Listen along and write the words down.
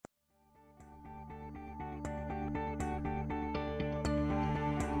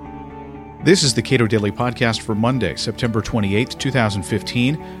This is the Cato Daily Podcast for Monday, September 28,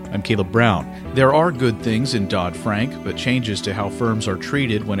 2015. I'm Caleb Brown. There are good things in Dodd-Frank, but changes to how firms are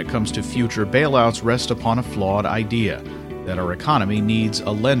treated when it comes to future bailouts rest upon a flawed idea that our economy needs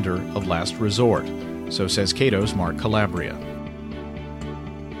a lender of last resort. So says Cato's Mark Calabria.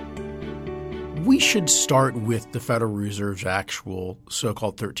 We should start with the Federal Reserve's actual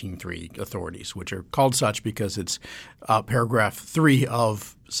so-called 13.3 authorities, which are called such because it's paragraph 3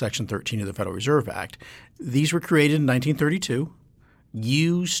 of Section 13 of the Federal Reserve Act. These were created in 1932,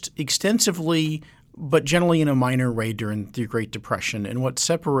 used extensively but generally in a minor way during the Great Depression. And what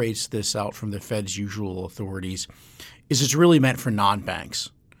separates this out from the Fed's usual authorities is it's really meant for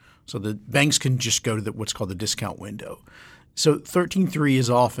non-banks. So the banks can just go to what's called the discount window. So 13.3 is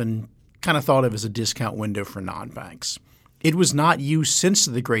often kind of thought of as a discount window for non-banks. It was not used since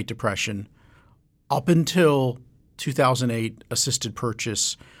the Great Depression up until 2008 assisted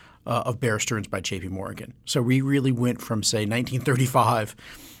purchase of Bear Stearns by J.P. Morgan. So we really went from, say, 1935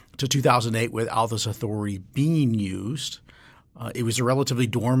 to 2008 without this authority being used. It was a relatively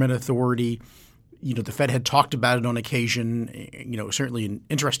dormant authority. You know, the Fed had talked about it on occasion, certainly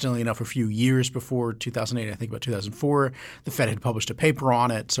interestingly enough, a few years before 2008, I think about 2004, the Fed had published a paper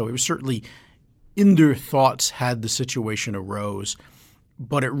on it. So it was certainly in their thoughts had the situation arose.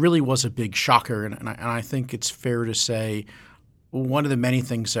 But it really was a big shocker. And I think it's fair to say one of the many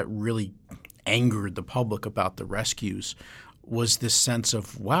things that really angered the public about the rescues was this sense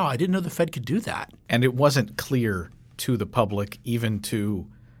of, wow, I didn't know the Fed could do that. And it wasn't clear to the public, even to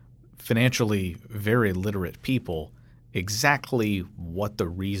financially very literate people, exactly what the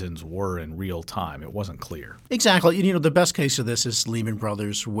reasons were in real time. It wasn't clear. Exactly. You know, the best case of this is Lehman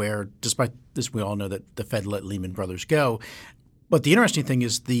Brothers, where despite this, we all know that the Fed let Lehman Brothers go. But the interesting thing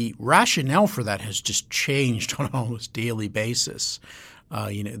is the rationale for that has just changed on an almost daily basis.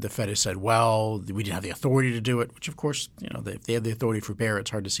 The Fed has said, well, we didn't have the authority to do it, which of course, if they have the authority for Bear, it's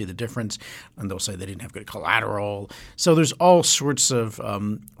hard to see the difference. And they'll say they didn't have good collateral. So there's all sorts of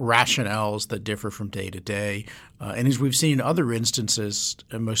rationales that differ from day to day. And as we've seen in other instances,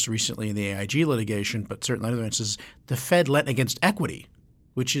 most recently in the AIG litigation, but certainly in other instances, the Fed lent against equity,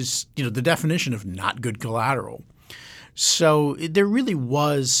 which is the definition of not good collateral. So there really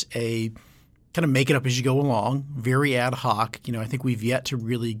was a kind of make it up as you go along, very ad hoc. I think we've yet to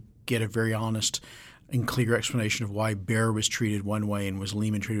really get a very honest and clear explanation of why Bear was treated one way and was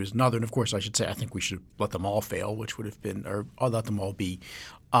Lehman treated as another. And of course, I should say I think we should let them all fail, which would have been – or let them all be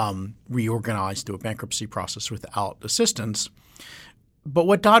reorganized through a bankruptcy process without assistance. But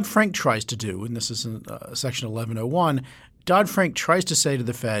what Dodd-Frank tries to do, and this is in Section 1101, Dodd-Frank tries to say to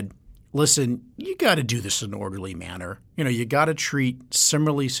the Fed, listen, you got to do this in an orderly manner. You got to treat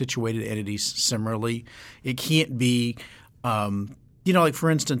similarly situated entities similarly. It can't be, like for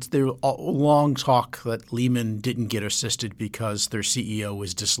instance, there was a long talk that Lehman didn't get assisted because their CEO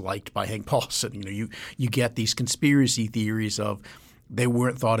was disliked by Hank Paulson. You get these conspiracy theories of they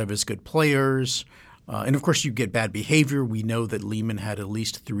weren't thought of as good players. And of course, you get bad behavior. We know that Lehman had at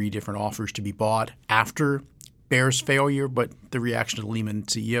least 3 different offers to be bought after Bear's failure, but the reaction of the Lehman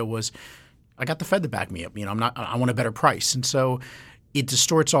CEO was, I got the Fed to back me up. I want a better price. And so it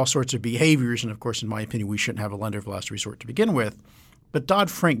distorts all sorts of behaviors. And of course, in my opinion, we shouldn't have a lender of last resort to begin with. But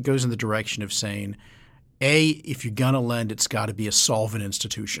Dodd-Frank goes in the direction of saying, A, if you're going to lend, it's got to be a solvent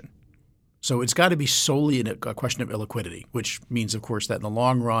institution. So it's got to be solely a question of illiquidity, which means, of course, that in the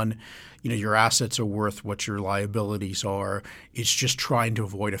long run, your assets are worth what your liabilities are. It's just trying to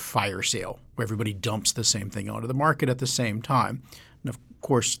avoid a fire sale where everybody dumps the same thing onto the market at the same time. And of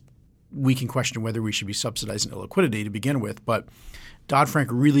course, we can question whether we should be subsidizing illiquidity to begin with, but Dodd-Frank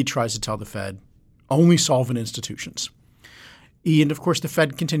really tries to tell the Fed only solvent institutions. And of course, the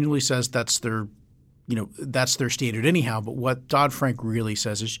Fed continually says that's their standard anyhow. But what Dodd-Frank really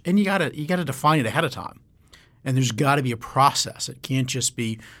says is, and you got to define it ahead of time, and there's got to be a process. It can't just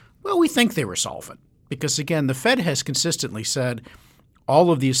be, well, we think they were solvent, because again, the Fed has consistently said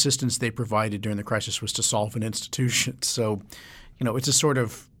all of the assistance they provided during the crisis was to solvent institutions. So, it's a sort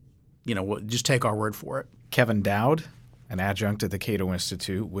of, just take our word for it. Kevin Dowd, an adjunct at the Cato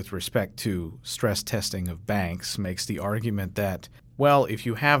Institute, with respect to stress testing of banks, makes the argument that, well, if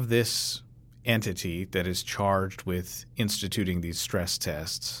you have this entity that is charged with instituting these stress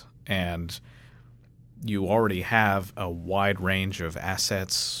tests and you already have a wide range of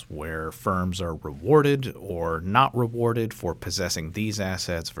assets where firms are rewarded or not rewarded for possessing these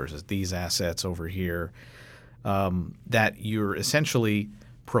assets versus these assets over here, that you're essentially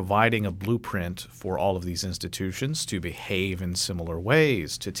providing a blueprint for all of these institutions to behave in similar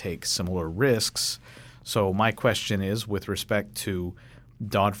ways, to take similar risks. So my question is, with respect to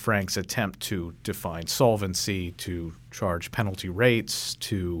Dodd-Frank's attempt to define solvency, to charge penalty rates,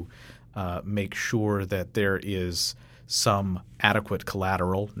 to make sure that there is some adequate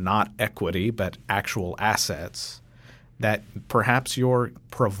collateral, not equity, but actual assets, that perhaps you're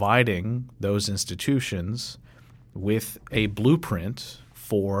providing those institutions with a blueprint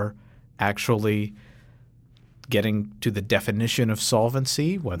for actually getting to the definition of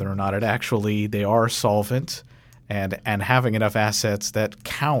solvency, whether or not they are solvent, and having enough assets that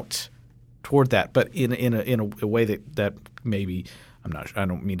count toward that. But in a way that maybe I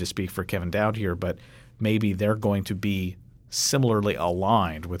don't mean to speak for Kevin Dowd here, but maybe they're going to be similarly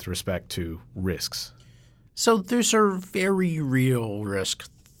aligned with respect to risks. So there's a very real risk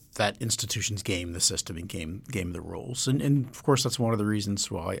that institutions game the system and game the rules. And of course, that's one of the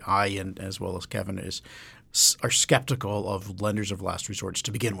reasons why I, and as well as Kevin, are skeptical of lenders of last resorts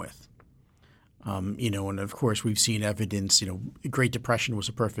to begin with. And of course, we've seen evidence. Great Depression was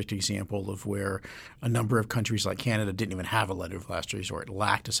a perfect example of where a number of countries like Canada didn't even have a lender of last resort,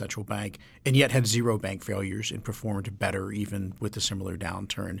 lacked a central bank, and yet had zero bank failures and performed better even with a similar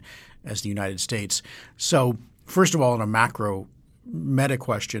downturn as the United States. So first of all, in a macro meta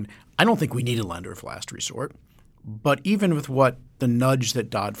question, I don't think we need a lender of last resort. But even with what the nudge that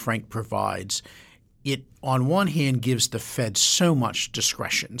Dodd-Frank provides, it on one hand gives the Fed so much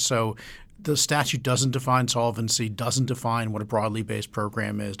discretion. So the statute doesn't define solvency, doesn't define what a broadly based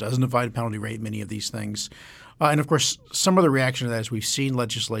program is, doesn't define a penalty rate, many of these things. And of course, some of the reaction to that is we've seen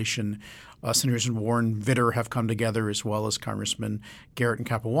legislation. Senators Warren, Vitter have come together, as well as Congressman Garrett and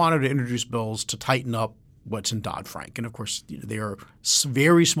Capuano, to introduce bills to tighten up what's in Dodd-Frank. And of course, they are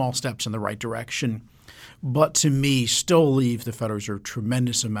very small steps in the right direction, but to me still leave the Federal Reserve a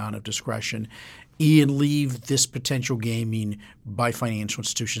tremendous amount of discretion and leave this potential gaming by financial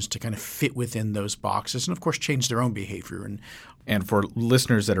institutions to kind of fit within those boxes and, of course, change their own behavior. And for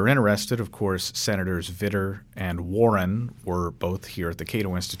listeners that are interested, of course, Senators Vitter and Warren were both here at the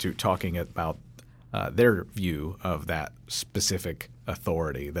Cato Institute talking about their view of that specific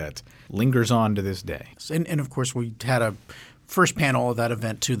authority that lingers on to this day. And of course, we had a first panel of that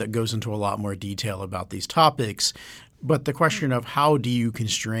event, too, that goes into a lot more detail about these topics. But the question of how do you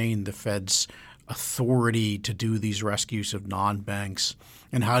constrain the Fed's authority to do these rescues of non-banks,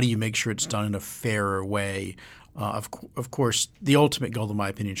 and how do you make sure it's done in a fairer way? Of course, the ultimate goal, in my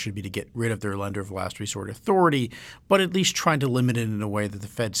opinion, should be to get rid of their lender of last resort authority, but at least trying to limit it in a way that the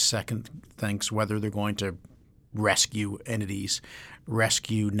Fed second thinks whether they're going to rescue entities,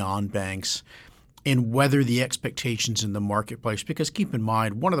 rescue non-banks, and whether the expectations in the marketplace. Because keep in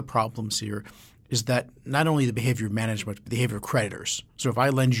mind, one of the problems here is that not only the behavior of management, but the behavior of creditors. So if I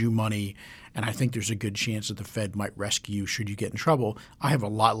lend you money and I think there's a good chance that the Fed might rescue you should you get in trouble, I have a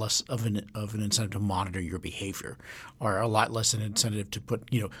lot less of an incentive to monitor your behavior, or a lot less an incentive to put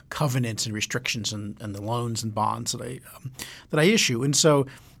covenants and restrictions and the loans and bonds that I issue. And so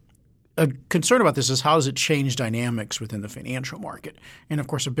a concern about this is how does it change dynamics within the financial market? And of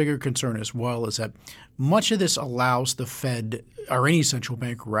course, a bigger concern as well is that much of this allows the Fed, or any central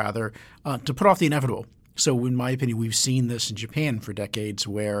bank rather, to put off the inevitable. So in my opinion, we've seen this in Japan for decades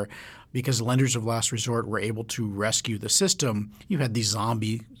where because lenders of last resort were able to rescue the system, you had these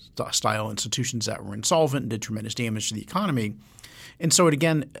zombie-style institutions that were insolvent and did tremendous damage to the economy. And so it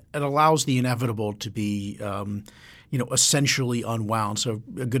allows the inevitable to be essentially unwound. So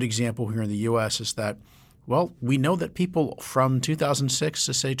a good example here in the U.S. is that, well, we know that people from 2006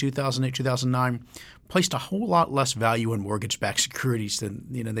 to say 2008, 2009 placed a whole lot less value in mortgage-backed securities than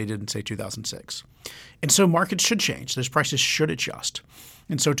they did in, say, 2006. And so markets should change. Those prices should adjust.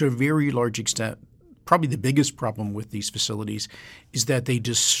 And so to a very large extent, probably the biggest problem with these facilities is that they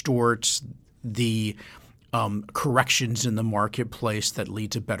distort the corrections in the marketplace that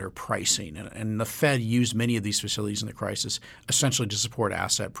lead to better pricing. And the Fed used many of these facilities in the crisis essentially to support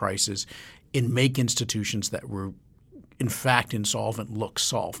asset prices and make institutions that were in fact insolvent look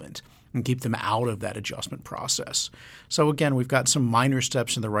solvent and keep them out of that adjustment process. So again, we've got some minor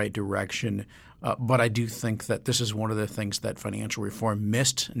steps in the right direction, but I do think that this is one of the things that financial reform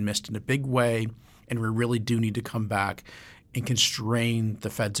missed in a big way, and we really do need to come back and constrain the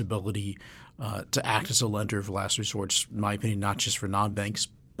Fed's ability to act as a lender of last resort, in my opinion, not just for non-banks,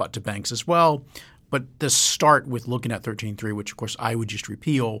 but to banks as well. But to start with looking at 13.3, which of course I would just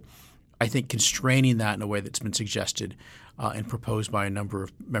repeal, I think constraining that in a way that's been suggested and proposed by a number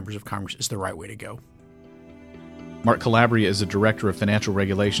of members of Congress is the right way to go. Mark Calabria is the Director of Financial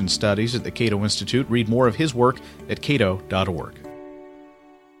Regulation Studies at the Cato Institute. Read more of his work at cato.org.